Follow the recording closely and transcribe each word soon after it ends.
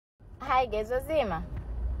Hi guys, wazima.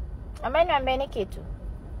 Niambieni kitu.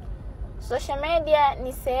 Social media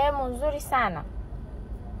ni sehemu nzuri sana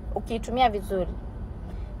ukiitumia vizuri.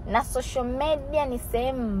 Na social media ni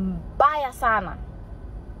sehemu mbaya sana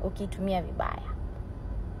ukiitumia vibaya.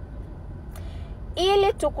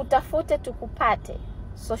 Ili tukutafute tukupate,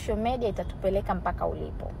 social media itatupeleka mpaka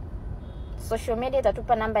ulipo. Social media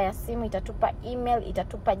itatupa namba ya simu, itatupa email,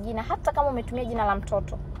 itatupa jina, hata kama umetumia jina la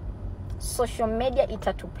mtoto. Social media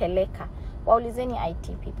itatupeleka. Waulizeni IT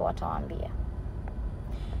people, watawaambia.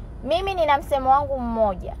 Mimi nina msemo wangu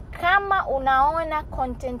mmoja. Kama unaona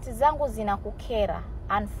content zangu zinakukera,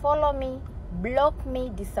 unfollow me, block me,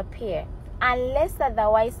 disappear. Unless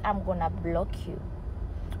otherwise, I'm gonna block you.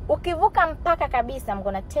 Ukivuka mpaka kabisa, I'm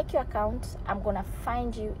gonna take your account, I'm gonna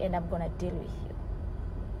find you, and I'm gonna deal with you.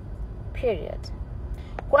 Period.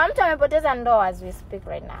 Kuna mtu amepoteza ndoa as we speak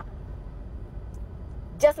right now.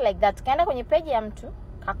 Just like that. Kaenda kwenye page ya mtu,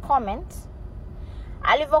 ka comment.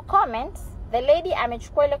 Alivo comment, the lady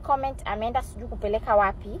amechukua ile comment, ameenda sijui kupeleka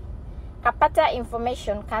wapi. Kapata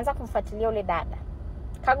information, kaanza kumfuatilia ule dada.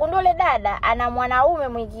 Kagundua ule dada ana mwanaume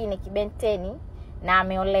mwingine kibenteni na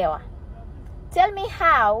ameolewa. Tell me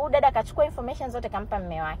how dada kachukua information zote kampa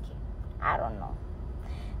mume wake. I don't know.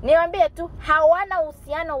 Niwaambie tu hawana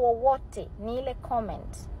uhusiano wowote, ni ile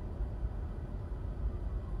comment.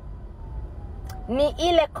 Ni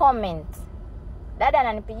ile comment. Dada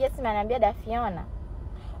ananipigia simu ananiambia, Dafiona,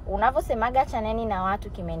 unavosemaga chaneni na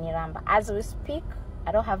watu kimeniramba. As we speak,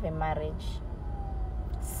 I don't have a marriage.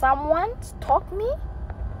 Someone stalked me,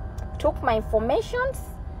 took my informations,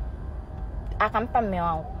 akampa mume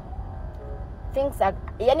wangu. Things are,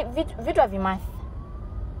 yani vitu havimathi.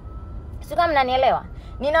 Sio kama mnanielewa.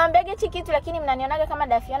 Ninawaambiaga hichi kitu lakini mnanionaga kama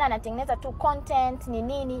Dafiona anatengeneza tu content ni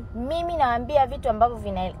nini. Mimi nawaambia vitu ambavyo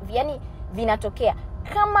vinatokea.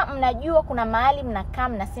 Kama mnajua kuna mahali mnakaa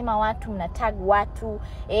mnasema watu, mnatag watu,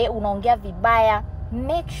 unaongea vibaya,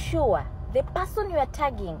 make sure the person you are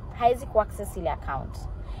tagging haizi kuaccess ile account.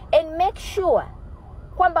 And make sure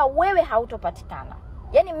kwamba wewe hautopatikana.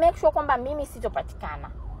 Yani make sure kwamba mimi sitopatikana.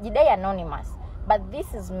 Jidai anonymous, but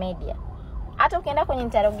this is media. Hata ukienda kwenye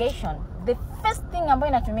interrogation, the first thing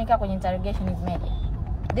ambayo inatumika kwenye interrogation is media.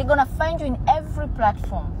 They're gonna find you in every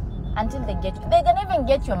platform until they get you. They can even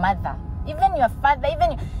get your mother, even your father,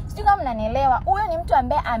 even sio kama mnanielewa. Huyo ni mtu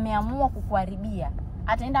ambaye ameamua kukuharibia,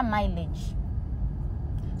 ataenda mileage.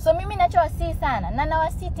 So mimi nachowasihi sana na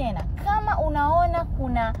nawasihi tena, kama unaona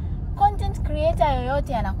kuna content creator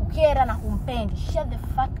yoyote anakukera na kumpendi, shut the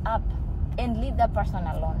fuck up and leave that person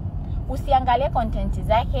alone. Usiangalie content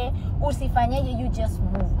zake, usifanyeje, you just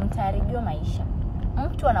move. Mtaharibiwa maisha.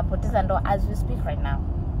 Mtu anapoteza ndoa as we speak right now.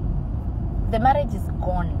 The marriage is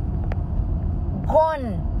gone.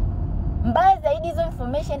 Gone. Mbaya zaidi hizo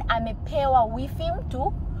information amepewa wifi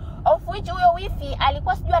mtu, of which huyo wifi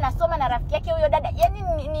alikuwa sijui anasoma na rafiki yake huyo dada.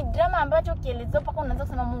 Yani ni drama ambacho kielezo paka unaanza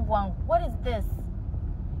kusema Mungu wangu, what is this?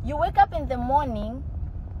 You wake up in the morning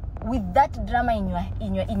with that drama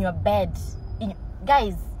in your bed.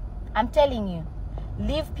 Guys, I'm telling you,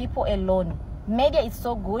 leave people alone. Media is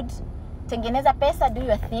so good. Tengeneza pesa, do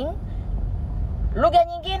your thing. Lugha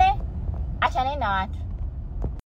nyingine, achaneni na watu.